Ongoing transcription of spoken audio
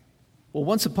Well,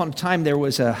 once upon a time, there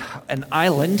was an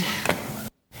island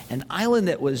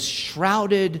that was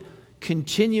shrouded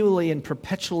continually and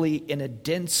perpetually in a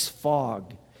dense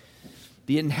fog.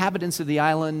 The inhabitants of the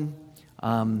island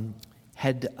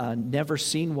had never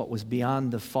seen what was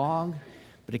beyond the fog,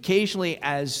 but occasionally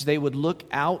as they would look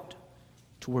out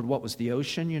toward what was the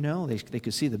ocean, they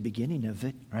could see the beginning of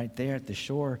it right there at the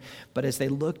shore. But as they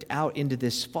looked out into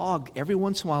this fog, every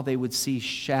once in a while they would see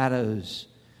shadows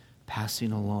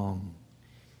passing along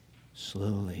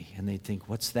slowly, and they'd think,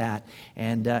 what's that?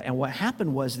 And what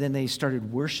happened was then they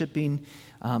started worshiping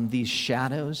these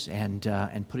shadows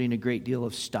and putting a great deal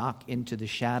of stock into the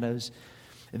shadows.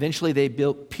 Eventually they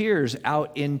built piers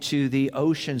out into the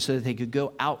ocean so that they could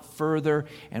go out further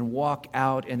and walk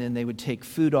out, and then they would take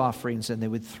food offerings and they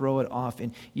would throw it off.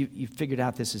 And you figured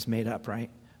out this is made up, right?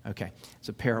 Okay, it's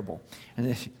a parable. And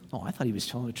I thought he was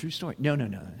telling a true story. No.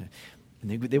 And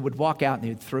they would walk out and they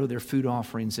would throw their food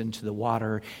offerings into the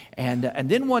water. And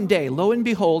then one day, lo and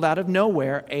behold, out of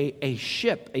nowhere, a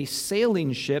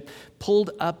sailing ship,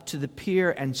 pulled up to the pier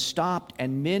and stopped,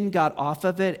 and men got off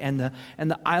of it, and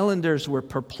the islanders were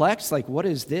perplexed, like, what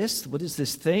is this? What is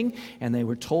this thing? And they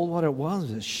were told what it was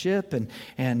a ship,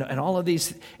 and all of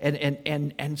these,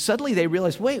 and suddenly they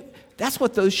realized, wait, that's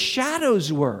what those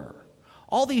shadows were.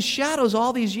 All these shadows,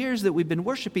 all these years that we've been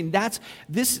worshiping,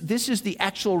 this is the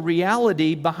actual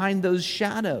reality behind those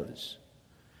shadows.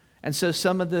 And so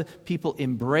some of the people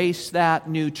embraced that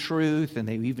new truth, and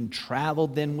they even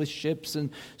traveled then with ships and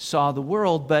saw the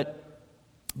world, but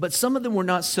some of them were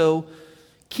not so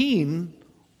keen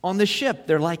on the ship.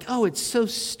 They're like, oh, it's so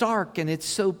stark and it's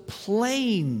so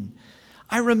plain.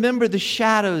 I remember the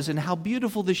shadows and how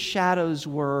beautiful the shadows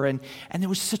were, and there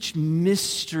was such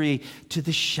mystery to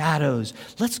the shadows.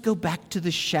 Let's go back to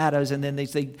the shadows. And then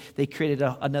they created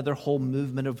another whole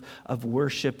movement of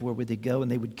worship where would they go, and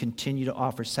they would continue to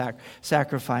offer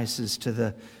sacrifices to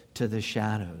the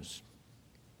shadows.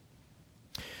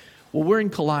 Well, we're in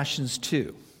Colossians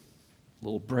 2. A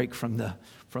little break from the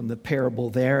parable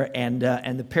there, and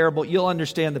the parable, you'll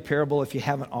understand the parable if you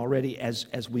haven't already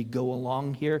as we go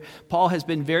along here. Paul has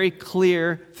been very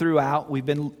clear throughout. We've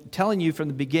been telling you from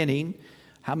the beginning.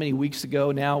 How many weeks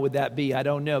ago now would that be? I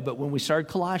don't know. But when we started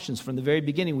Colossians, from the very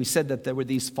beginning, we said that there were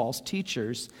these false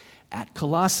teachers at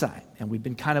Colossae. And we've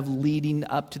been kind of leading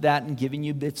up to that and giving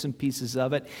you bits and pieces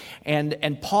of it.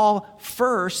 And Paul,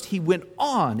 first, he went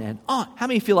on and on. How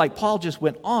many feel like Paul just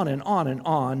went on and on and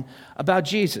on about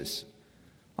Jesus?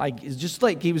 It's just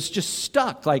like he was just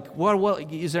stuck. Like, well,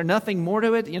 is there nothing more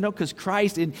to it? Because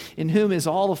Christ, in whom is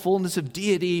all the fullness of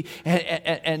deity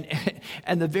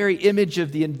and the very image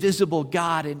of the invisible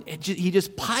God. And he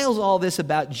just piles all this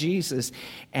about Jesus.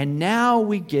 And now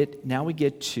we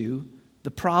get to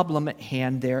the problem at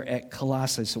hand there at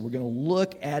Colossae. So we're going to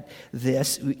look at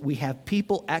this. We have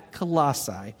people at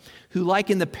Colossae who, like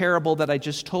in the parable that I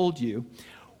just told you,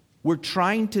 we're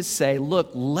trying to say,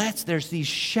 look, there's these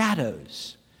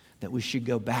shadows that we should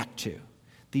go back to.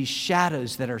 These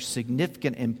shadows that are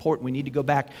significant and important. We need to go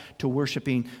back to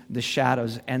worshiping the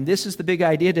shadows. And this is the big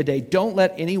idea today. Don't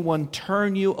let anyone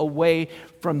turn you away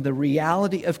from the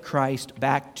reality of Christ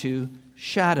back to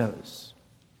shadows.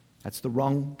 That's the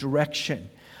wrong direction.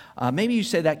 Maybe you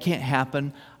say that can't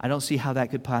happen. I don't see how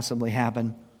that could possibly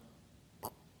happen.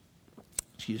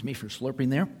 Excuse me for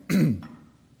slurping there.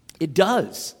 It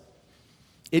does.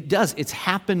 It does. It's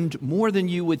happened more than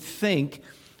you would think.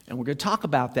 And we're going to talk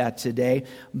about that today,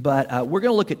 but we're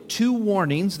going to look at two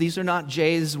warnings. These are not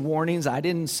Jay's warnings. I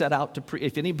didn't set out to preach.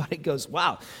 If anybody goes,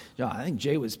 wow, I think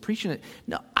Jay was preaching it.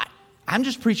 No, I'm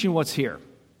just preaching what's here.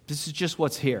 This is just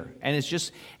what's here.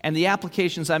 And the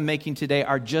applications I'm making today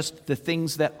are just the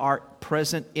things that are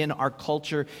present in our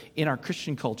culture, in our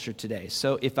Christian culture today.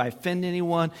 So if I offend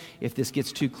anyone, if this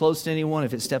gets too close to anyone,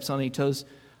 if it steps on any toes,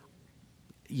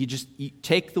 you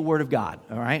take the Word of God,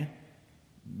 all right?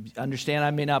 Understand,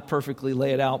 I may not perfectly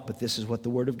lay it out, but this is what the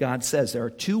Word of God says. There are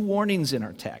two warnings in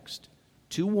our text.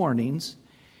 Two warnings,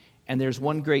 and there's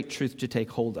one great truth to take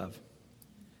hold of.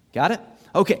 Got it?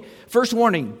 Okay, first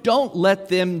warning, don't let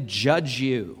them judge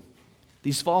you.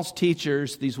 These false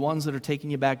teachers, these ones that are taking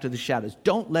you back to the shadows,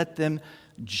 don't let them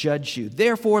judge you.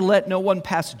 Therefore, let no one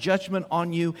pass judgment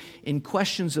on you in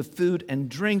questions of food and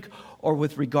drink, or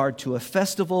with regard to a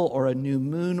festival, or a new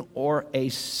moon, or a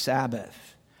Sabbath.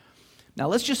 Now,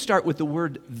 let's just start with the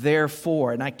word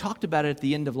therefore. And I talked about it at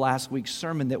the end of last week's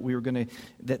sermon that we were going to,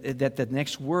 that the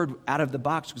next word out of the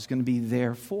box was going to be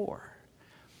therefore.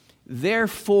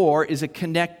 Therefore is a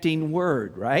connecting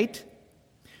word, right?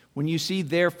 When you see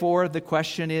therefore, the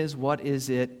question is, what is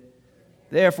it?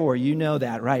 Therefore, you know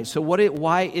that, right? So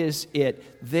why is it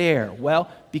there?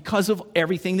 Well, because of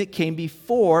everything that came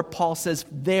before, Paul says,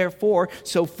 therefore,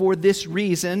 so for this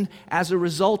reason, as a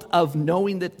result of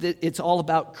knowing that it's all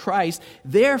about Christ,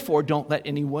 therefore don't let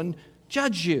anyone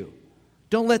judge you.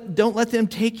 Don't let them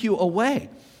take you away.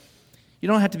 You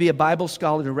don't have to be a Bible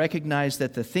scholar to recognize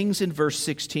that the things in verse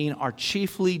 16 are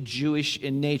chiefly Jewish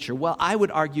in nature. Well, I would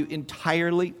argue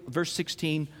entirely, verse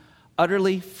 16,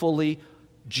 utterly, fully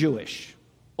Jewish.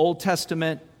 Old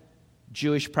Testament,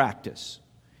 Jewish practice.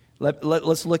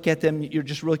 Let's look at them. You're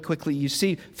just really quickly. You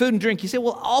see food and drink. You say,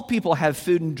 well, all people have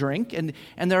food and drink, and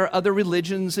there are other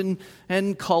religions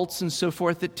and cults and so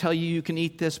forth that tell you can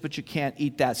eat this, but you can't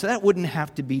eat that. So that wouldn't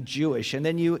have to be Jewish. And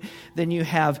then you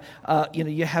have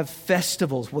you have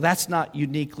festivals. Well, that's not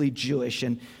uniquely Jewish.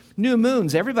 And new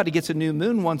moons. Everybody gets a new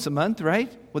moon once a month,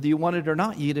 right? Whether you want it or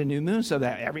not, you get a new moon. So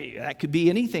that could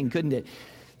be anything, couldn't it?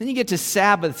 Then you get to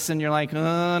Sabbaths, and you're like, oh,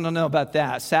 I don't know about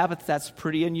that. Sabbath, that's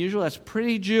pretty unusual. That's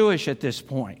pretty Jewish at this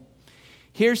point.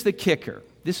 Here's the kicker.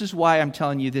 This is why I'm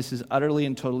telling you this is utterly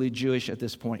and totally Jewish at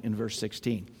this point in verse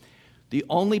 16. The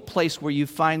only place where you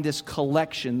find this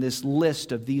collection, this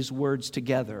list of these words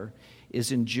together,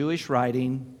 is in Jewish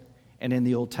writing and in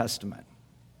the Old Testament.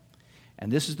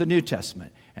 And this is the New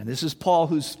Testament. And this is Paul,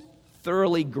 who's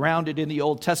thoroughly grounded in the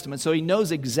Old Testament, so he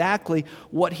knows exactly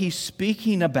what he's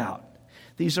speaking about.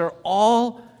 These are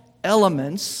all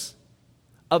elements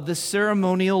of the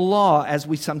ceremonial law, as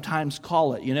we sometimes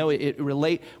call it. You know, it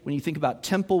relate when you think about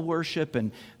temple worship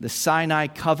and the Sinai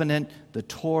covenant, the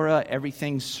Torah,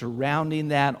 everything surrounding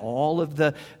that, all of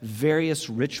the various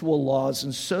ritual laws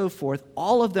and so forth,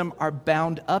 all of them are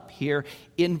bound up here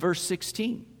in verse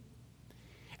 16.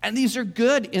 And these are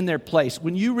good in their place.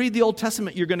 When you read the Old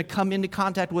Testament, you're going to come into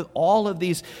contact with all of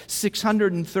these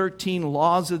 613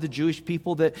 laws of the Jewish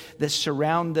people that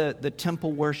surround the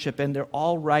temple worship, and they're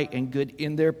all right and good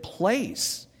in their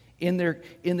place, in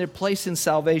their place in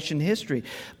salvation history.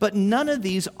 But none of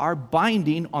these are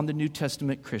binding on the New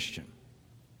Testament Christian.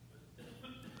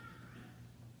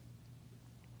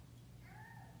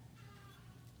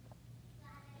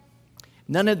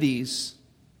 None of these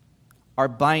are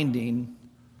binding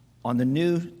on the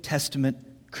New Testament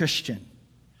Christian.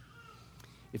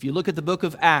 If you look at the book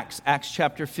of Acts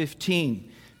chapter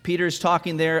 15, Peter is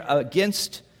talking there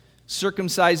against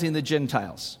circumcising the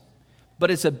Gentiles.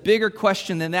 But it's a bigger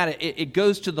question than that. It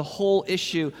goes to the whole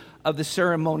issue of the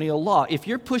ceremonial law. If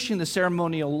you're pushing the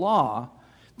ceremonial law,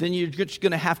 then you're just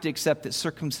going to have to accept that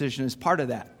circumcision is part of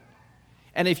that.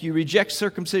 And if you reject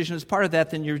circumcision as part of that,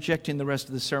 then you're rejecting the rest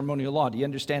of the ceremonial law. Do you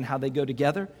understand how they go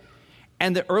together?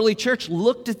 And the early church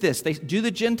looked at this. Do the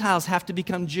Gentiles have to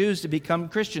become Jews to become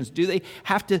Christians? Do they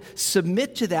have to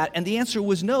submit to that? And the answer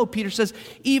was no. Peter says,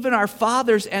 even our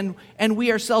fathers and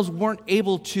we ourselves weren't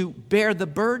able to bear the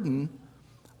burden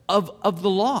of the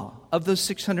law, of those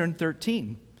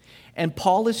 613. And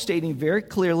Paul is stating very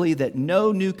clearly that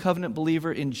no new covenant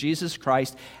believer in Jesus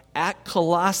Christ at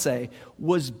Colossae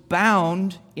was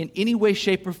bound in any way,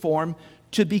 shape, or form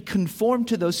to be conformed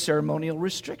to those ceremonial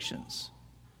restrictions.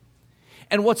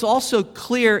 And what's also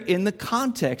clear in the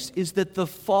context is that the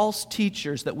false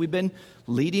teachers that we've been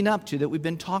leading up to, that we've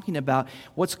been talking about,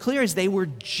 what's clear is they were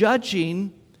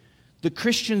judging the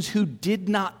Christians who did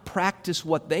not practice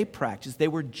what they practiced. They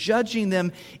were judging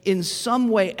them in some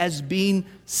way as being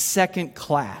second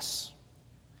class.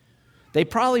 They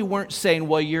probably weren't saying,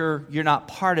 well, you're not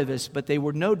part of us, but they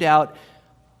were no doubt,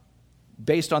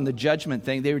 based on the judgment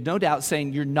thing, they were no doubt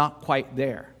saying you're not quite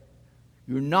there.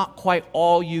 You're not quite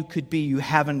all you could be. You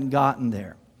haven't gotten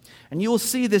there. And you will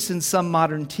see this in some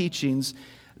modern teachings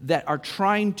that are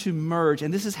trying to merge,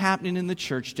 and this is happening in the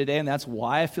church today, and that's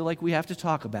why I feel like we have to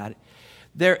talk about it.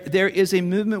 There is a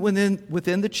movement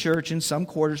within the church in some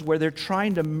quarters where they're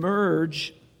trying to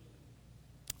merge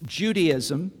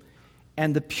Judaism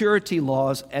and the purity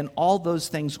laws and all those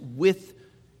things with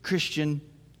Christian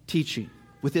teaching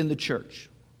within the church.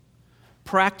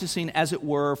 Practicing, as it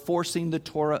were, forcing the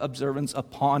Torah observance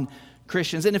upon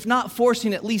Christians. And if not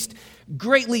forcing, at least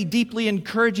greatly, deeply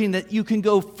encouraging that you can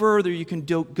go further, you can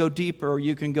go deeper, or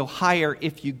you can go higher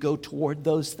if you go toward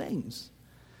those things.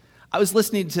 I was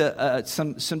listening to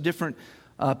some different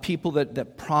people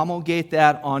that promulgate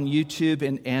that on YouTube,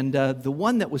 and the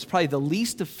one that was probably the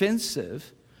least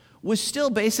offensive was still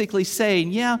basically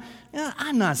saying, yeah,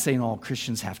 I'm not saying all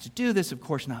Christians have to do this, of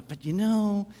course not, but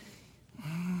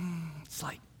it's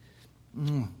like,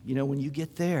 when you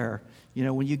get there,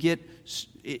 when you get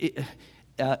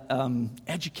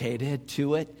educated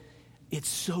to it, it's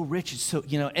so rich. It's so,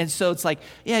 and so it's like,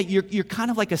 yeah, you're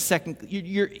kind of like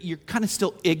you're kind of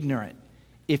still ignorant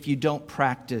if you don't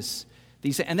practice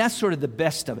And that's sort of the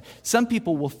best of it. Some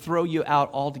people will throw you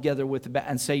out altogether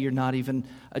and say you're not even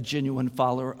a genuine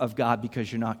follower of God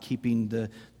because you're not keeping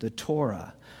the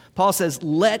Torah. Paul says,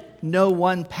 let no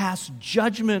one pass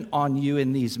judgment on you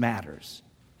in these matters.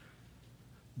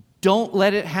 Don't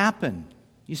let it happen.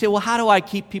 You say, well, how do I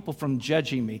keep people from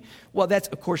judging me? Well, that's,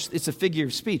 of course, it's a figure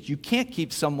of speech. You can't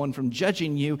keep someone from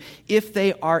judging you if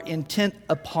they are intent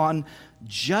upon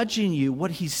judging you.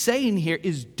 What he's saying here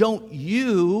is, don't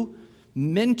you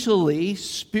mentally,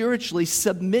 spiritually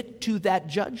submit to that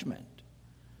judgment.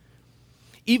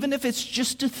 Even if it's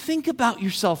just to think about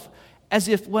yourself as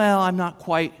if, well, I'm not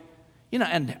quite,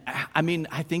 and I mean,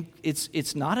 I think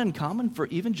it's not uncommon for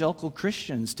evangelical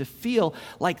Christians to feel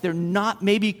like they're not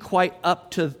maybe quite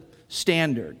up to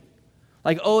standard.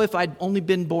 Like, oh, if I'd only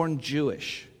been born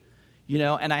Jewish,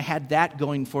 and I had that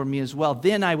going for me as well,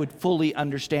 then I would fully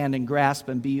understand and grasp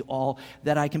and be all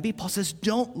that I can be. Paul says,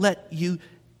 don't let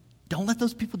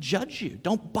those people judge you.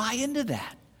 Don't buy into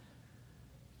that.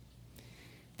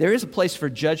 There is a place for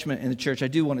judgment in the church. I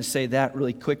do want to say that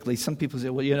really quickly. Some people say,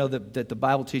 well, that the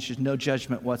Bible teaches no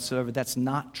judgment whatsoever. That's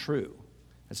not true.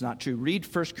 That's not true. Read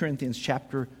 1 Corinthians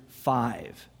chapter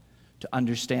 5 to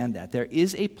understand that. There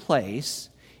is a place,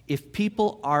 if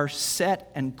people are set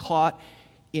and caught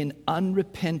in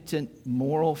unrepentant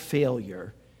moral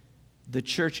failure, the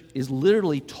church is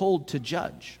literally told to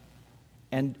judge.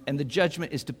 And the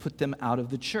judgment is to put them out of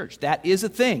the church. That is a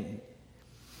thing.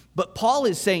 But Paul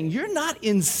is saying you're not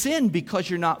in sin because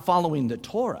you're not following the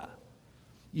Torah.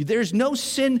 There's no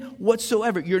sin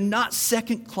whatsoever. You're not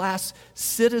second-class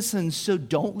citizens, so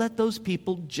don't let those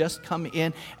people just come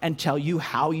in and tell you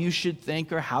how you should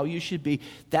think or how you should be.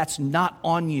 That's not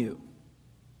on you.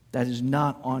 That is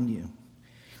not on you.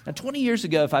 Now, 20 years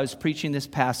ago, if I was preaching this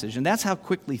passage, and that's how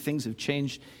quickly things have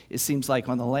changed, it seems like,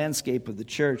 on the landscape of the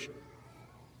church.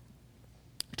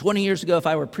 20 years ago, if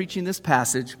I were preaching this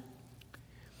passage,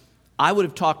 I would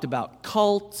have talked about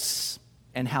cults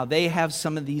and how they have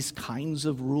some of these kinds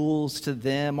of rules to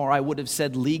them, or I would have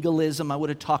said legalism. I would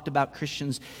have talked about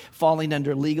Christians falling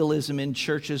under legalism in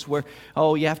churches where,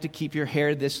 oh, you have to keep your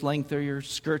hair this length or your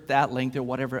skirt that length or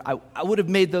whatever. I would have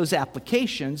made those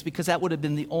applications because that would have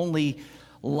been the only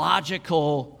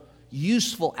logical,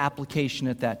 useful application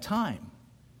at that time.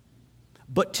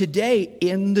 But today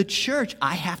in the church,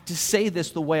 I have to say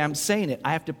this the way I'm saying it.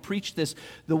 I have to preach this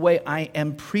the way I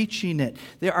am preaching it.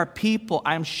 There are people,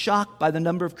 I'm shocked by the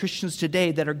number of Christians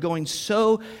today that are going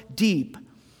so deep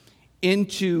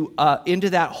into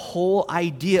that whole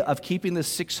idea of keeping the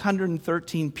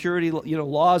 613 purity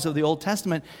laws of the Old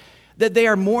Testament, that they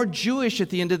are more Jewish at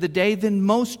the end of the day than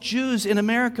most Jews in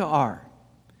America are.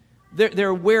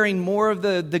 They're wearing more of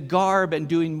the garb and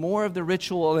doing more of the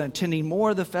ritual and attending more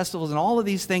of the festivals and all of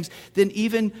these things than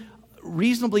even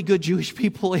reasonably good Jewish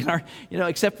people in our,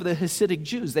 except for the Hasidic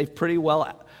Jews. They've pretty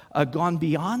well gone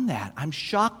beyond that. I'm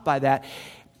shocked by that.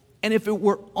 And if it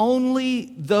were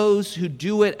only those who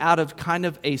do it out of kind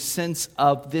of a sense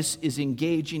of this is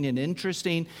engaging and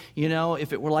interesting,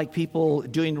 if it were like people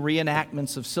doing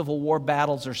reenactments of Civil War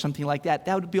battles or something like that,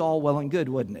 that would be all well and good,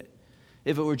 wouldn't it?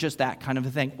 If it were just that kind of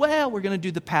a thing. Well, we're going to do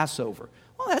the Passover.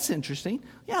 Well, that's interesting.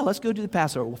 Yeah, let's go do the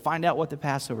Passover. We'll find out what the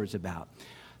Passover is about.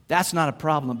 That's not a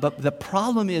problem. But the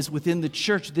problem is within the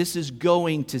church, this is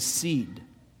going to seed.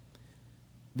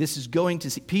 This is going to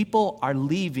seed. People are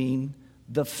leaving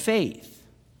the faith.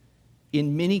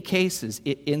 In many cases,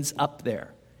 it ends up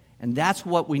there. And that's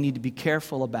what we need to be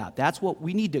careful about. That's what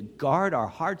we need to guard our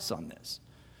hearts on this.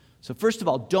 So first of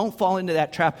all, don't fall into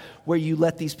that trap where you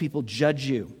let these people judge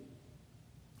you.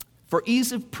 For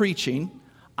ease of preaching,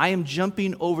 I am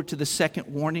jumping over to the second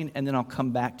warning, and then I'll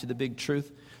come back to the big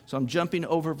truth. So I'm jumping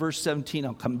over verse 17.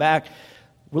 I'll come back.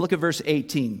 We'll look at verse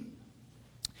 18.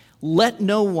 Let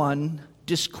no one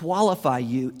disqualify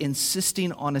you,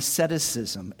 insisting on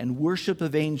asceticism and worship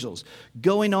of angels,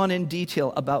 going on in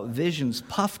detail about visions,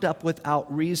 puffed up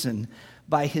without reason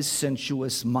by his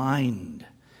sensuous mind.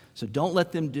 So don't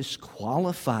let them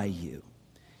disqualify you.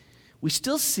 We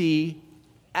still see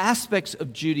aspects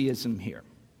of Judaism here.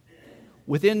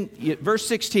 Within verse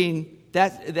 16,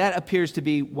 that appears to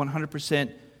be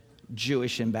 100%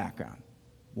 Jewish in background.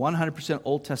 100%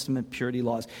 Old Testament purity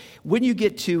laws. When you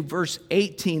get to verse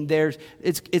 18,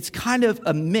 it's kind of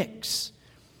a mix.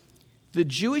 The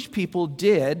Jewish people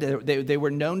they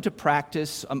were known to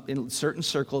practice in certain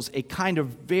circles a kind of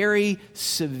very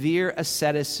severe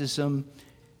asceticism,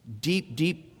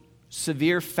 deep,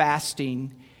 severe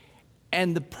fasting.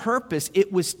 And the purpose,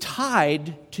 it was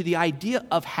tied to the idea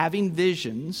of having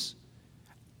visions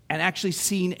and actually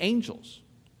seeing angels.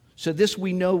 So this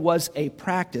we know was a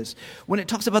practice. When it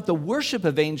talks about the worship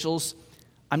of angels,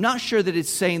 I'm not sure that it's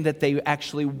saying that they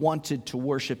actually wanted to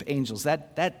worship angels.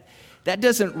 That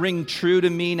doesn't ring true to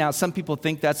me. Now, some people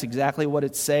think that's exactly what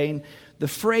it's saying. The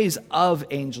phrase of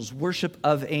angels, worship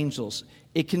of angels,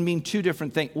 it can mean two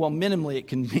different things. Well, minimally, it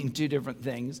can mean two different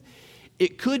things.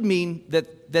 It could mean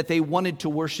that they wanted to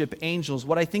worship angels.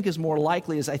 What I think is more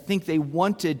likely is I think they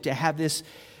wanted to have this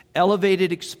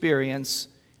elevated experience,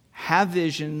 have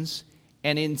visions,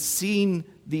 and in seeing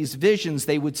these visions,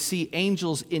 they would see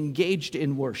angels engaged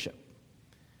in worship.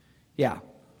 Yeah.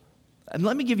 And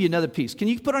let me give you another piece. Can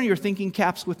you put on your thinking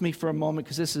caps with me for a moment?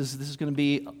 Because this is going to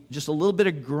be just a little bit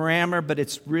of grammar, but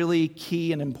it's really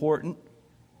key and important.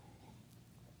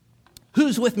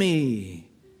 Who's with me?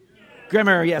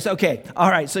 Grammar, yes. Okay. All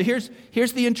right. So here's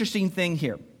the interesting thing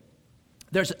here.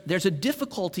 There's a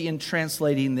difficulty in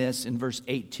translating this in verse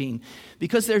 18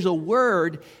 because there's a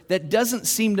word that doesn't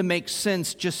seem to make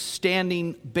sense just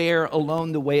standing bare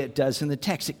alone the way it does in the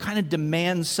text. It kind of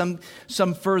demands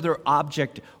some further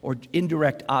object or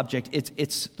indirect object.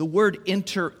 It's the word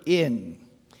enter in.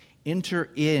 Enter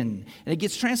in. And it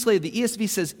gets translated, the ESV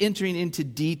says entering into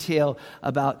detail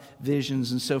about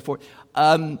visions and so forth.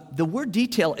 The word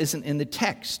detail isn't in the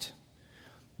text.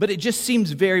 But it just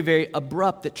seems very, very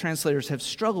abrupt that translators have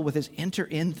struggled with this enter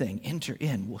in thing. Enter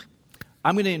in.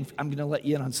 I'm going to let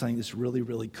you in on something that's really,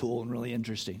 really cool and really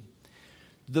interesting.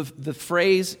 The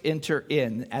phrase enter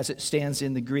in, as it stands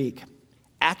in the Greek,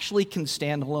 actually can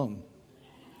stand alone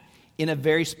in a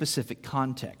very specific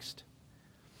context.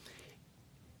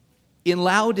 In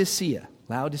Laodicea,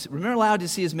 remember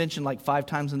Laodicea is mentioned like 5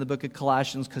 times in the book of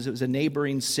Colossians because it was a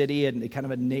neighboring city and kind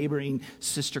of a neighboring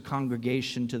sister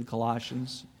congregation to the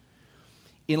Colossians.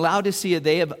 In Laodicea,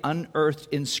 they have unearthed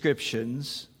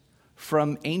inscriptions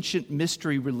from ancient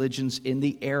mystery religions in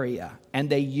the area. And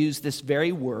they use this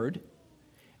very word,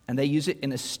 and they use it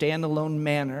in a standalone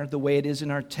manner, the way it is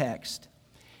in our text.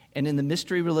 And in the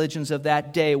mystery religions of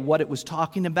that day, what it was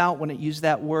talking about when it used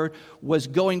that word was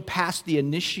going past the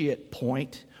initiate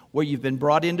point where you've been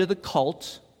brought into the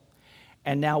cult,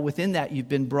 and now within that, you've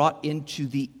been brought into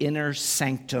the inner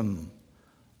sanctum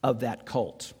of that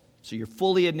cult. So you're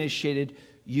fully initiated,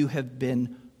 you have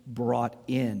been brought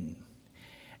in.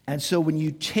 And so when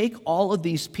you take all of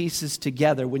these pieces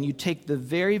together, when you take the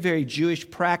very, very Jewish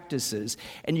practices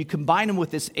and you combine them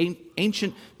with this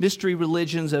ancient mystery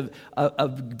religions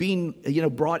of being,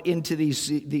 brought into these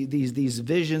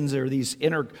visions or these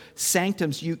inner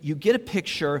sanctums, you get a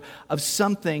picture of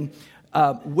something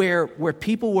where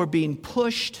people were being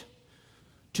pushed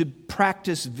to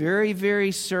practice very,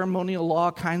 very ceremonial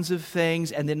law kinds of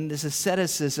things, and then this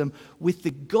asceticism with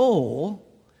the goal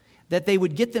that they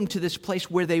would get them to this place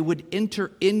where they would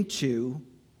enter into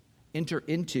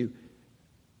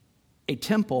a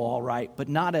temple, all right, but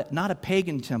not a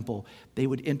pagan temple. They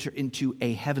would enter into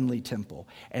a heavenly temple.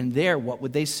 And there, what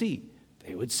would they see?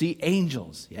 They would see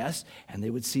angels, yes? And they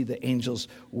would see the angels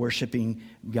worshiping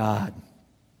God.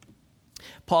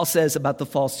 Paul says about the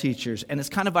false teachers, and it's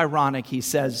kind of ironic, he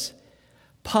says,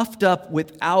 puffed up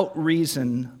without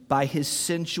reason by his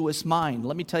sensuous mind.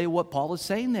 Let me tell you what Paul is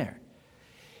saying there.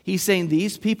 He's saying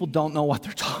these people don't know what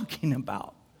they're talking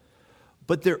about,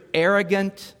 but they're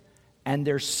arrogant and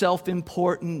they're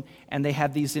self-important and they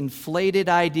have these inflated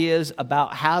ideas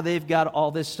about how they've got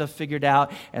all this stuff figured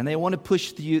out, and they want to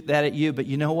push that at you. But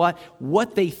you know what?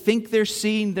 What they think they're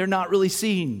seeing, they're not really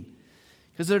seeing.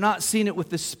 Because they're not seeing it with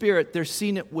the Spirit, they're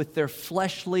seeing it with their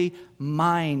fleshly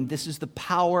mind. This is the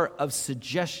power of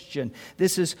suggestion.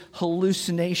 This is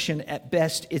hallucination at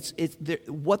best.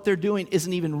 What they're doing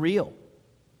isn't even real.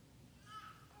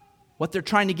 What they're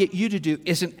trying to get you to do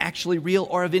isn't actually real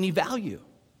or of any value.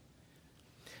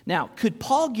 Now, could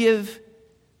Paul give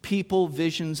people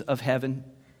visions of heaven?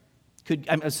 Did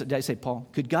I say Paul?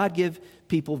 Could God give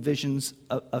people visions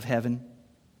of heaven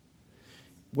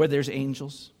where there's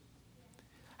angels?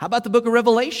 How about the book of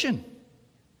Revelation?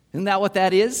 Isn't that what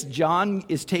that is? John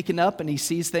is taken up and he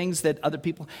sees things that other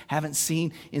people haven't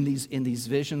seen in these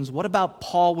visions. What about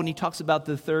Paul when he talks about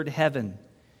the third heaven?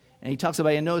 And he talks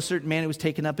about, I know a certain man who was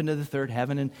taken up into the third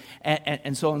heaven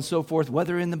and so on and so forth.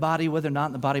 Whether in the body, whether not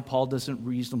in the body, Paul doesn't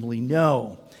reasonably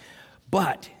know.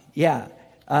 But, it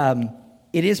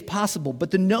is possible.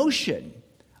 But the notion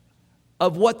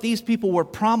of what these people were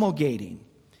promulgating,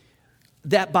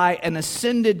 that by an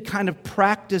ascended kind of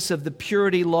practice of the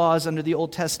purity laws under the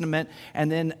Old Testament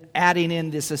and then adding in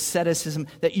this asceticism,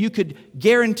 that you could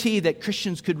guarantee that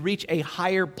Christians could reach a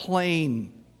higher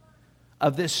plane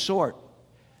of this sort.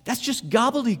 That's just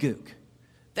gobbledygook.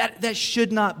 That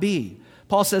should not be.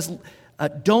 Paul says,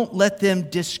 don't let them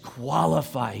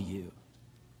disqualify you.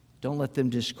 Don't let them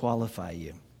disqualify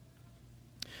you.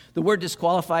 The word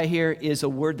disqualify here is a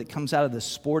word that comes out of the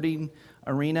sporting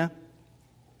arena.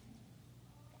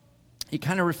 It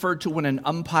kind of referred to when an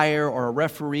umpire or a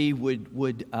referee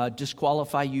would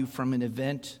disqualify you from an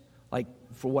event, like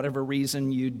for whatever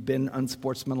reason you'd been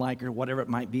unsportsmanlike or whatever it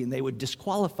might be, and they would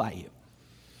disqualify you.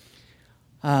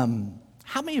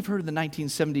 How many have heard of the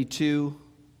 1972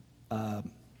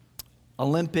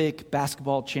 Olympic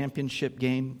basketball championship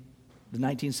game? The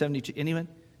 1972, anyone?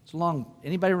 It's long.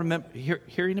 Anybody remember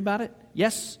hearing about it?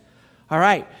 Yes? All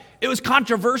right. It was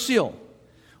controversial.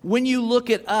 When you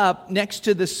look it up, next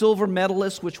to the silver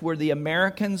medalists, which were the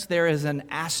Americans, there is an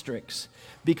asterisk.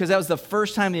 Because that was the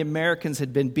first time the Americans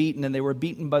had been beaten, and they were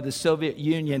beaten by the Soviet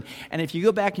Union. And if you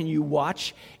go back and you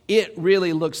watch, it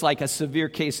really looks like a severe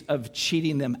case of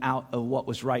cheating them out of what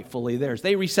was rightfully theirs.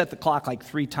 They reset the clock like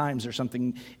 3 times or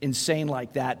something insane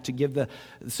like that to give the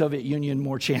Soviet Union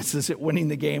more chances at winning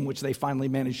the game, which they finally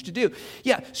managed to do.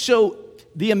 Yeah, so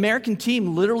the American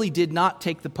team literally did not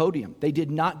take the podium. They did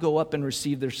not go up and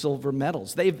receive their silver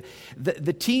medals.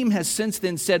 The team has since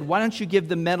then said, why don't you give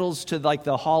the medals to like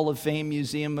the Hall of Fame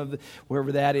Museum of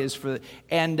wherever that is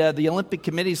and the Olympic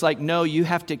Committee's like, no, you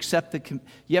have to accept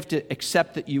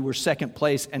that you were second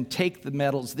place and take the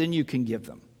medals, then you can give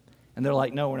them. And they're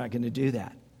like, no, we're not going to do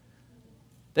that.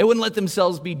 They wouldn't let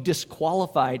themselves be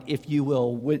disqualified, if you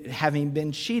will, having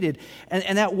been cheated.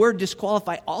 And that word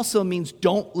disqualify also means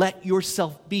don't let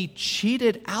yourself be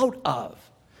cheated out of.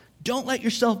 Don't let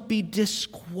yourself be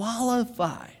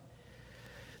disqualified.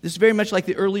 This is very much like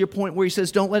the earlier point where he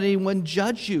says, don't let anyone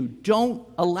judge you. Don't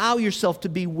allow yourself to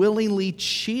be willingly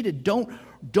cheated. Don't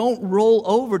roll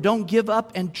over. Don't give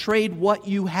up and trade what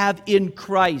you have in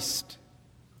Christ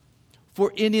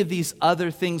for any of these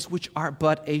other things which are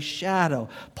but a shadow.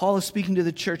 Paul is speaking to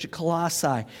the church at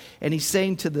Colossae, and he's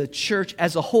saying to the church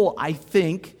as a whole, I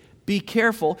think, be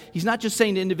careful. He's not just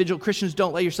saying to individual Christians,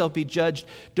 don't let yourself be judged,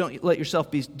 don't let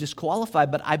yourself be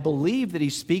disqualified, but I believe that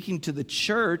he's speaking to the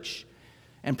church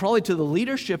and probably to the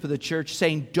leadership of the church,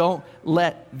 saying don't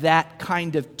let that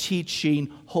kind of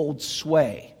teaching hold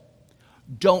sway.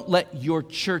 Don't let your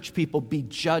church people be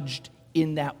judged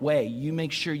in that way. You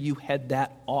make sure you head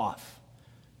that off.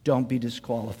 Don't be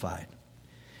disqualified.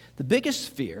 The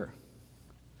biggest fear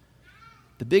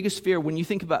when you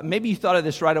think about, maybe you thought of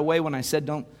this right away when I said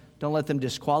don't let them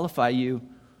disqualify you.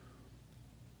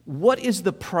 What is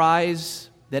the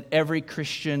prize that every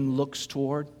Christian looks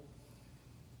toward?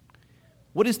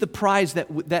 What is the prize that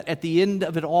at the end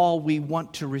of it all we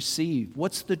want to receive?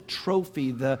 What's the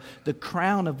trophy, the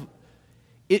crown of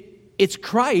it? It's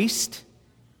Christ.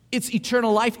 It's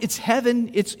eternal life. It's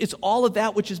heaven. It's all of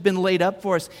that which has been laid up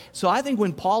for us. So I think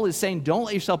when Paul is saying, don't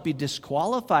let yourself be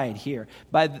disqualified here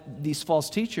by these false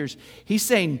teachers, he's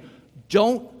saying,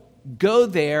 don't go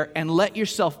there and let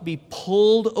yourself be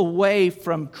pulled away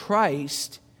from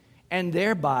Christ and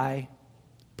thereby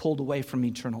pulled away from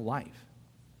eternal life.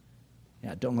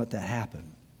 Yeah, don't let that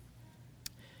happen.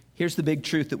 Here's the big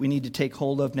truth that we need to take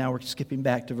hold of now. We're skipping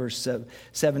back to verse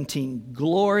 17.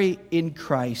 Glory in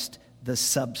Christ, the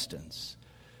substance.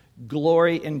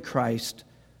 Glory in Christ,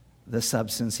 the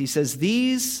substance. He says,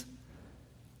 these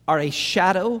are a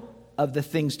shadow of the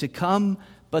things to come,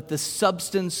 but the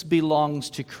substance belongs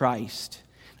to Christ.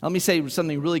 Now, let me say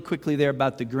something really quickly there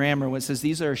about the grammar. When it says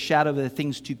these are a shadow of the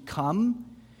things to come,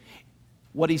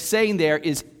 what he's saying there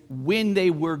is when they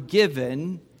were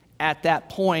given, at that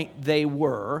point they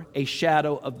were a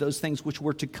shadow of those things which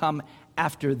were to come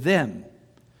after them.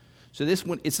 So this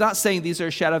one, it's not saying these are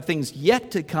a shadow of things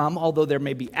yet to come, although there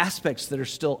may be aspects that are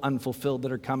still unfulfilled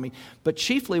that are coming. But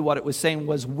chiefly what it was saying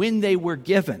was when they were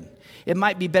given. It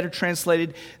might be better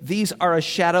translated, these are a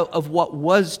shadow of what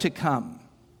was to come.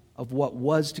 Of what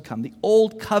was to come. The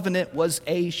old covenant was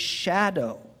a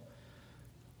shadow.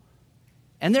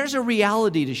 And there's a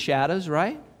reality to shadows,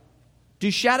 right? Do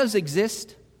shadows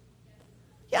exist?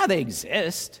 Yeah, they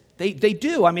exist. They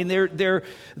do. I mean, they're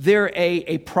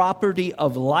a property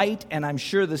of light, and I'm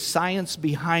sure the science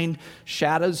behind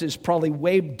shadows is probably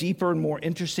way deeper and more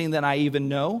interesting than I even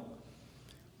know.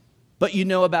 But you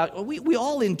know about, we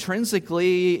all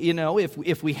intrinsically, you know,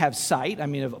 if we have sight, I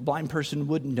mean, a blind person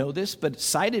wouldn't know this, but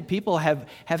sighted people have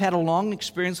had a long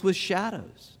experience with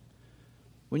shadows.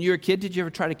 When you were a kid, did you ever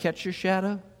try to catch your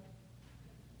shadow?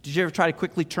 Did you ever try to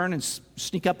quickly turn and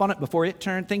sneak up on it before it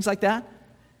turned, things like that?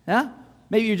 Yeah?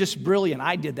 Maybe you're just brilliant.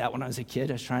 I did that when I was a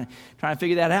kid. I was trying to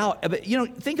figure that out. But, you know,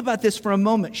 think about this for a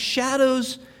moment.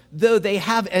 Shadows, though they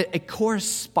have a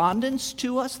correspondence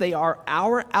to us, they are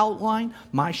our outline.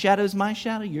 My shadow is my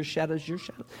shadow. Your shadow is your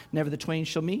shadow. Never the twain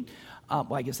shall meet.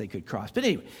 Well, I guess they could cross. But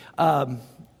anyway,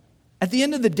 at the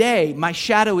end of the day, my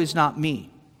shadow is not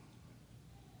me.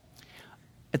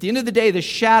 At the end of the day, the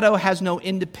shadow has no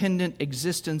independent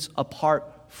existence apart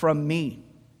from me.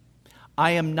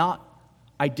 I am not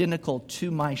identical to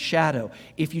my shadow.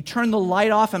 If you turn the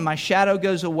light off and my shadow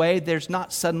goes away, there's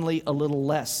not suddenly a little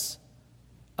less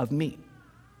of me.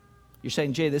 You're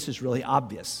saying, Jay, this is really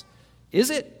obvious. Is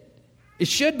it? It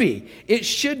should be. It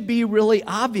should be really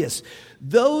obvious.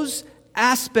 Those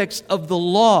aspects of the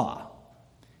law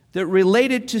that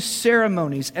related to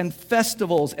ceremonies and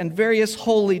festivals and various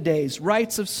holy days,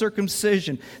 rites of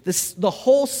circumcision, the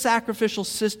whole sacrificial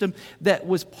system that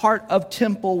was part of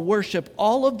temple worship,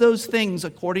 all of those things,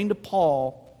 according to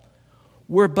Paul,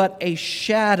 were but a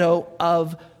shadow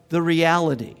of the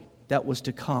reality that was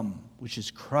to come, which is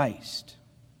Christ.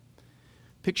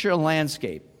 Picture a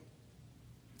landscape.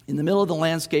 In the middle of the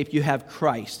landscape, you have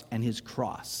Christ and his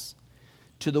cross.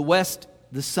 To the west,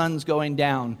 the sun's going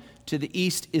down. To the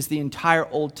east is the entire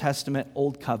Old Testament,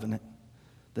 Old Covenant.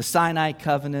 The Sinai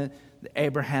Covenant, the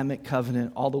Abrahamic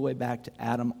Covenant, all the way back to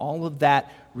Adam. All of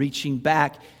that reaching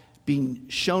back, being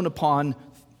shown upon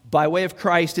by way of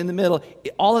Christ in the middle.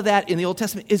 All of that in the Old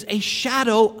Testament is a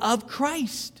shadow of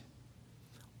Christ.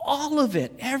 All of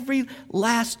it, every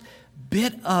last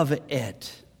bit of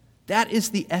it. That is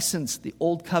the essence. The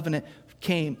Old Covenant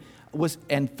was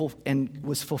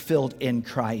fulfilled in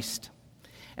Christ.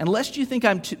 And lest you think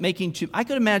I'm making too... I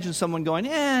could imagine someone going,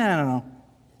 I don't know.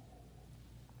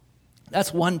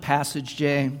 That's one passage,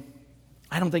 Jay.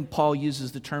 I don't think Paul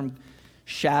uses the term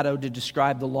shadow to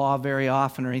describe the law very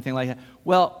often or anything like that.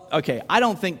 Well, okay, I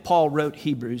don't think Paul wrote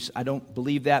Hebrews. I don't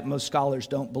believe that. Most scholars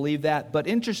don't believe that. But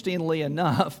interestingly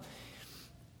enough,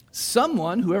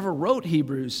 whoever wrote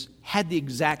Hebrews, had the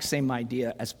exact same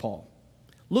idea as Paul.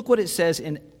 Look what it says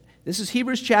this is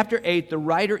Hebrews chapter 8. The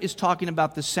writer is talking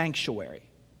about the sanctuary.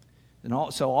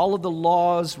 So all of the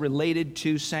laws related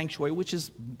to sanctuary, which is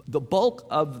the bulk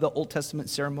of the Old Testament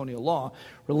ceremonial law,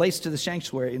 relates to the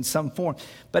sanctuary in some form.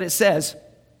 But it says,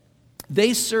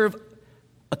 they serve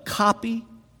a copy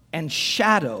and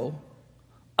shadow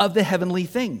of the heavenly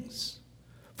things.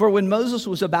 For when Moses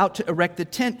was about to erect the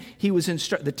tent, he was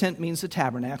instructed. The tent means the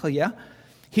tabernacle, yeah?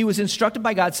 He was instructed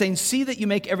by God, saying, see that you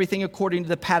make everything according to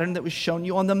the pattern that was shown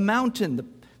you on the mountain. The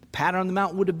pattern on the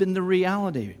mountain would have been the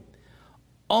reality.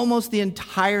 Almost the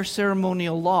entire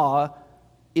ceremonial law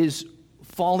is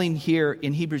falling here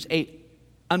in Hebrews 8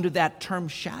 under that term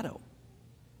shadow.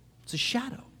 It's a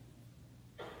shadow.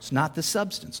 It's not the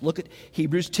substance. Look at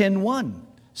Hebrews 10:1.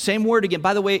 Same word again.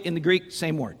 By the way, in the Greek,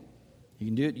 same word.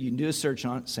 You can do a search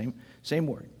on it. Same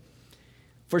word.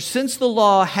 For since the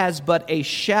law has but a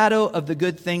shadow of the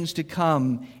good things to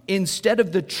come, instead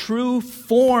of the true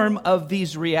form of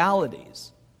these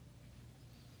realities,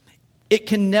 it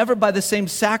can never, by the same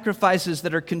sacrifices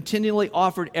that are continually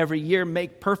offered every year,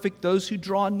 make perfect those who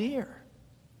draw near.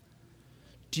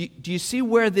 Do you see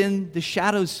where then the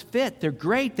shadows fit? They're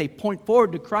great. They point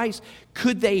forward to Christ.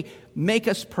 Could they make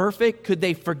us perfect? Could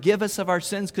they forgive us of our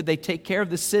sins? Could they take care of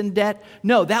the sin debt?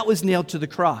 No, that was nailed to the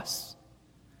cross.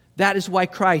 That is why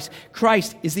Christ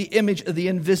is the image of the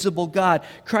invisible God.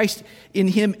 Christ, in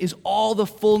him is all the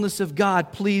fullness of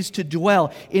God pleased to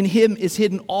dwell. In him is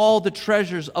hidden all the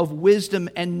treasures of wisdom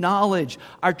and knowledge.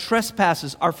 Our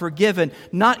trespasses are forgiven,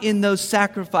 not in those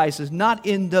sacrifices, not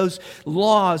in those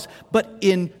laws, but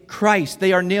in Christ.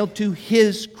 They are nailed to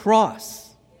his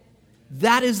cross.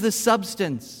 That is the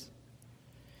substance.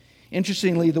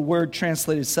 Interestingly, the word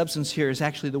translated substance here is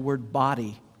actually the word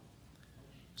body.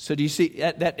 So do you see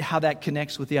how that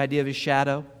connects with the idea of a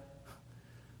shadow?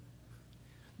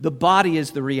 The body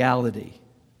is the reality.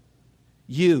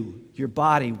 Your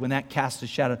body, when that casts a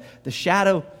shadow, the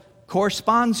shadow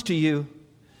corresponds to you,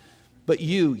 but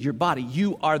your body,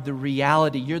 you are the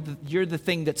reality. You're the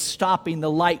thing that's stopping the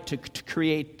light to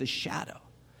create the shadow.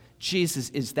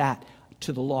 Jesus is that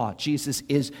to the law. Jesus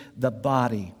is the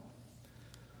body.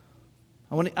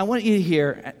 I want you to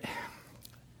hear,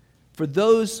 for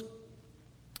those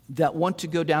that want to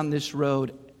go down this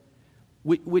road,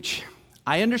 which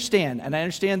I understand, and I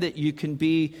understand that you can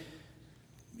be,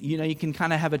 you can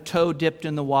kind of have a toe dipped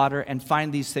in the water and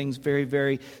find these things very,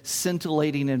 very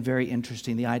scintillating and very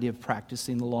interesting, the idea of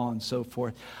practicing the law and so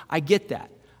forth. I get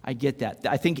that.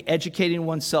 I think educating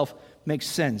oneself makes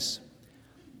sense.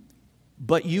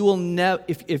 But you will never,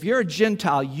 if you're a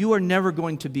Gentile, you are never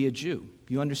going to be a Jew.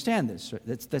 You understand this?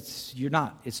 Right? You're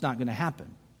not. It's not going to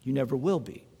happen. You never will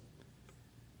be.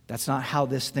 That's not how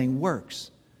this thing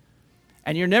works.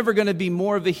 And you're never going to be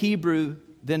more of a Hebrew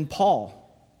than Paul.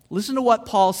 Listen to what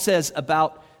Paul says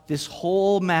about this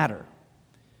whole matter.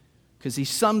 because he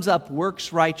sums up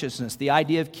works righteousness, the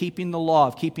idea of keeping the law,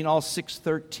 of keeping all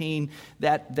 613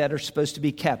 that are supposed to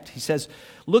be kept. He says,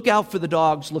 look out for the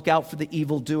dogs, look out for the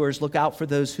evildoers, look out for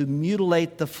those who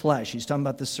mutilate the flesh. He's talking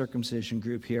about the circumcision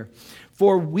group here.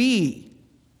 For we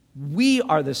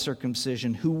are the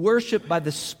circumcision who worship by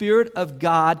the Spirit of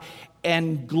God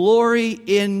and glory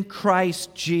in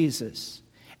Christ Jesus,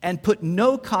 and put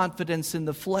no confidence in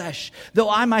the flesh,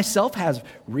 though I myself have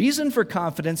reason for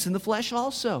confidence in the flesh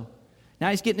also. Now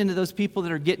he's getting into those people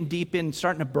that are getting deep in,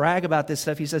 starting to brag about this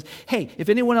stuff. He says, hey, if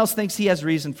anyone else thinks he has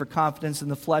reason for confidence in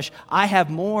the flesh, I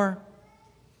have more.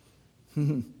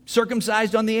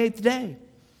 Circumcised on the 8th day,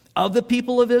 of the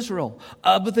people of Israel,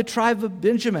 of the tribe of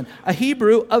Benjamin, a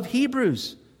Hebrew of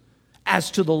Hebrews.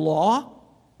 As to the law,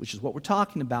 which is what we're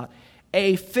talking about,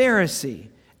 a Pharisee.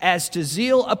 As to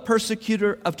zeal, a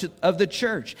persecutor of the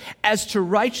church. As to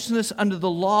righteousness under the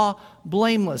law,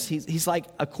 blameless. He's like,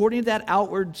 according to that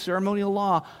outward ceremonial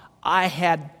law, I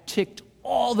had ticked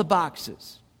all the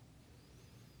boxes.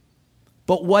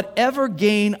 But whatever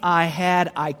gain I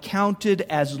had, I counted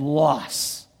as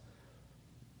loss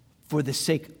for the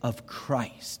sake of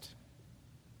Christ.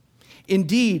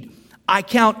 Indeed, I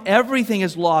count everything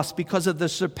as loss because of the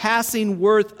surpassing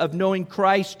worth of knowing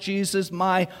Christ Jesus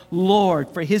my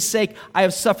Lord. For his sake, I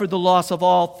have suffered the loss of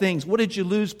all things. What did you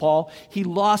lose, Paul? He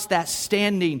lost that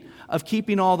standing of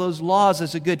keeping all those laws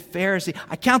as a good Pharisee.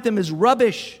 I count them as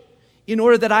rubbish in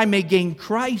order that I may gain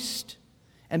Christ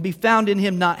and be found in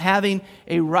him, not having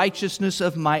a righteousness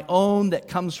of my own that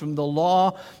comes from the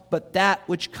law, but that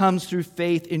which comes through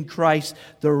faith in Christ,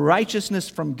 the righteousness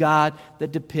from God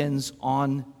that depends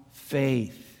on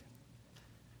faith.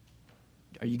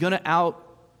 Are you going to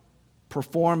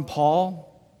outperform Paul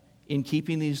in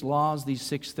keeping these laws, these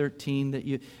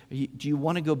 613? Do you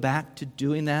want to go back to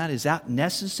doing that? Is that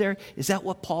necessary? Is that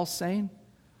what Paul's saying?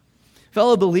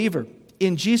 Fellow believer,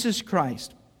 in Jesus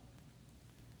Christ,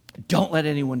 don't let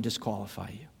anyone disqualify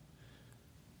you.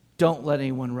 Don't let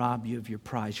anyone rob you of your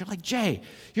prize. You're like, Jay,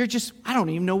 I don't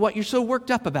even know what you're so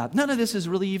worked up about. None of this is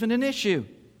really even an issue.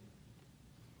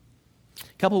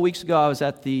 A couple of weeks ago, I was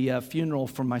at the funeral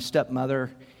for my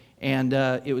stepmother, and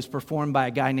it was performed by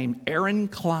a guy named Aaron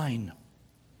Klein.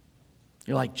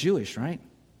 You're like, Jewish, right?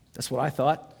 That's what I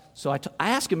thought. So I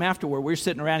asked him afterward. We were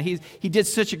sitting around. He did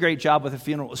such a great job with the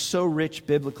funeral. It was so rich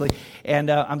biblically.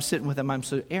 And I'm sitting with him.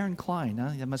 Aaron Klein,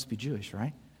 huh? That must be Jewish,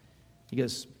 right? He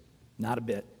goes, not a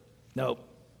bit. Nope,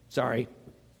 sorry.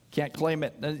 Can't claim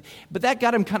it. But that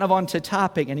got him kind of onto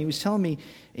topic. And he was telling me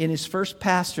in his first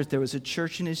pastorate, there was a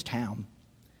church in his town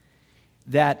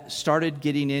that started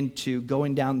getting into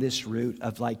going down this route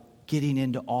of like getting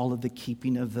into all of the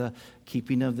keeping of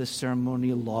the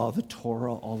ceremonial law, the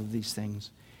Torah, all of these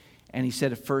things. And he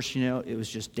said at first, it was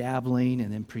just dabbling,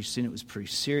 and then pretty soon it was pretty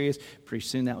serious. Pretty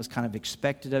soon that was kind of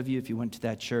expected of you if you went to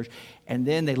that church. And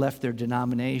then they left their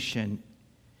denomination,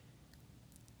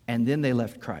 and then they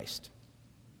left Christ.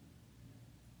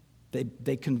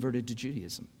 They converted to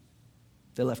Judaism.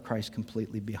 They left Christ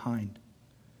completely behind.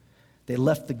 They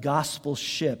left the gospel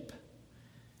ship,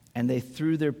 and they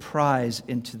threw their prize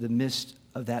into the midst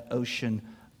of that ocean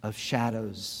of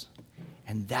shadows.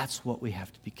 And that's what we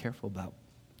have to be careful about.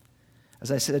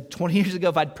 As I said, 20 years ago,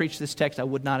 if I'd preached this text, I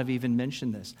would not have even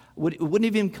mentioned this. It wouldn't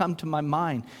have even come to my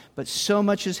mind. But so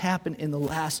much has happened in the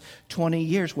last 20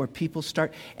 years where people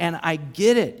start, and I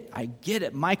get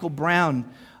it. Michael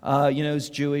Brown, is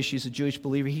Jewish. He's a Jewish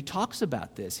believer. He talks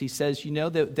about this. He says,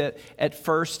 that at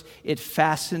first it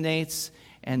fascinates,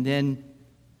 and then,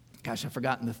 gosh, I've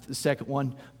forgotten the second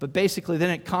one. But basically,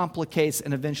 then it complicates,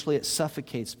 and eventually it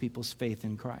suffocates people's faith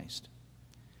in Christ.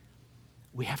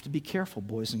 We have to be careful,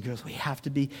 boys and girls. We have to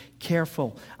be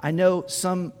careful. I know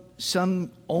some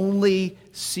only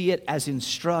see it as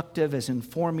instructive, as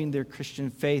informing their Christian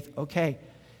faith. Okay,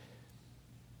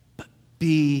 but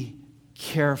be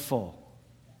careful.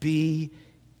 Be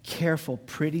careful.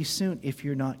 Pretty soon, if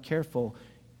you're not careful,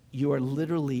 you are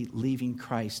literally leaving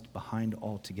Christ behind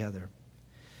altogether.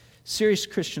 Serious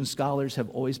Christian scholars have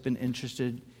always been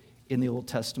interested in the Old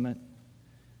Testament.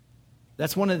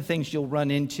 That's one of the things you'll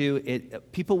run into.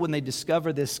 People, when they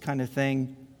discover this kind of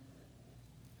thing,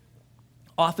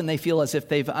 often they feel as if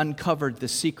they've uncovered the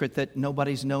secret that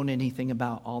nobody's known anything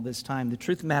about all this time. The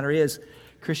truth of the matter is,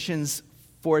 Christians,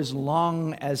 for as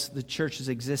long as the church has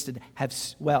existed,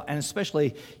 and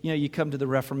especially, you come to the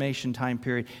Reformation time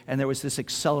period, and there was this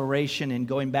acceleration in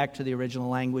going back to the original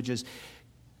languages.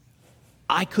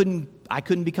 I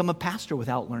couldn't become a pastor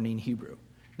without learning Hebrew.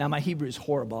 Now, my Hebrew is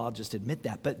horrible, I'll just admit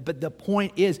that. But the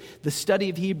point is, the study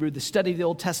of Hebrew, the study of the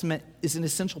Old Testament is an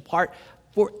essential part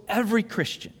for every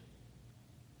Christian.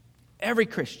 Every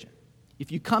Christian.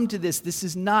 If you come to this, this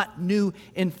is not new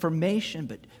information,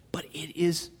 but it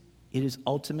is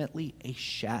ultimately a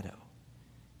shadow.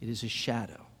 It is a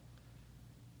shadow.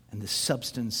 And the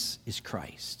substance is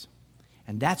Christ.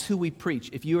 And that's who we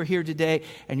preach. If you are here today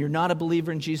and you're not a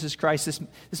believer in Jesus Christ,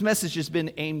 this message has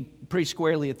been aimed pretty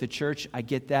squarely at the church. I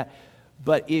get that.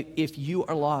 But if you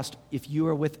are lost, if you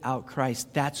are without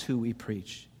Christ, that's who we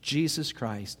preach. Jesus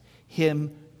Christ,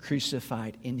 Him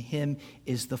crucified. In Him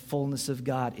is the fullness of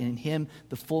God. In Him,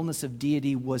 the fullness of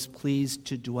deity was pleased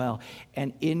to dwell.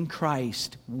 And in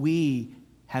Christ, we,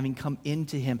 having come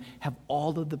into Him, have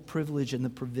all of the privilege and the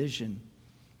provision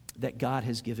that God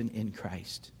has given in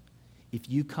Christ. If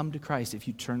you come to Christ, if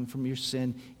you turn from your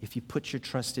sin, if you put your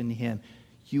trust in Him,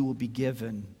 you will be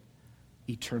given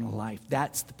eternal life.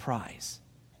 That's the prize.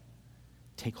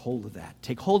 Take hold of that.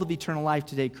 Take hold of eternal life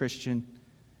today, Christian.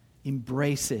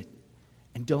 Embrace it.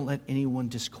 And don't let anyone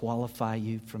disqualify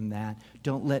you from that.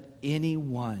 Don't let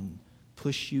anyone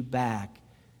push you back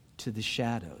to the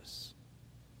shadows.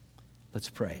 Let's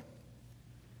pray.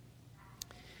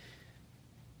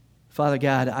 Father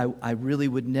God, I really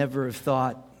would never have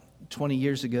thought 20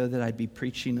 years ago that I'd be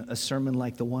preaching a sermon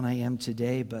like the one I am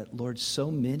today, but Lord,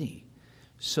 so many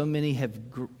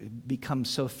have become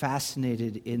so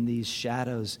fascinated in these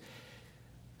shadows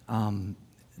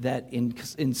that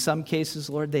in some cases,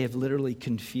 Lord, they have literally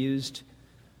confused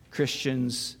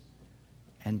Christians,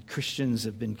 and Christians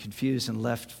have been confused and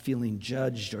left feeling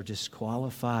judged or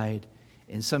disqualified.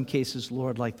 In some cases,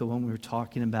 Lord, like the one we were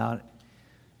talking about,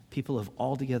 people have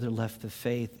altogether left the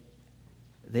faith.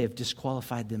 They have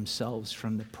disqualified themselves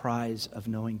from the prize of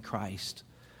knowing Christ.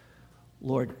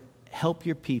 Lord, help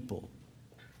your people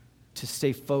to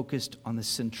stay focused on the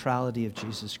centrality of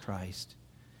Jesus Christ,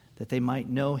 that they might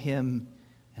know Him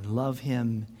and love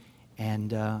Him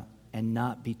and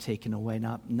not be taken away,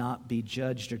 not be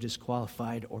judged or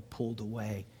disqualified or pulled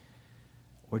away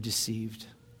or deceived.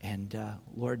 And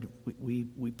Lord,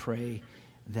 we pray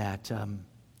that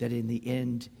in the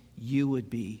end you would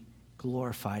be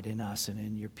glorified in us and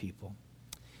in your people.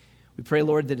 We pray,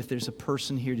 Lord, that if there's a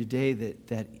person here today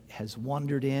that has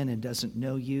wandered in and doesn't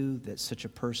know you, that such a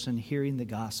person hearing the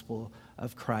gospel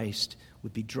of Christ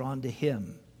would be drawn to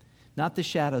Him, not the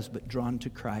shadows, but drawn to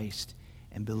Christ,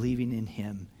 and believing in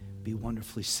Him, be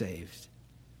wonderfully saved.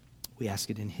 We ask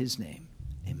it in His name.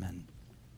 Amen.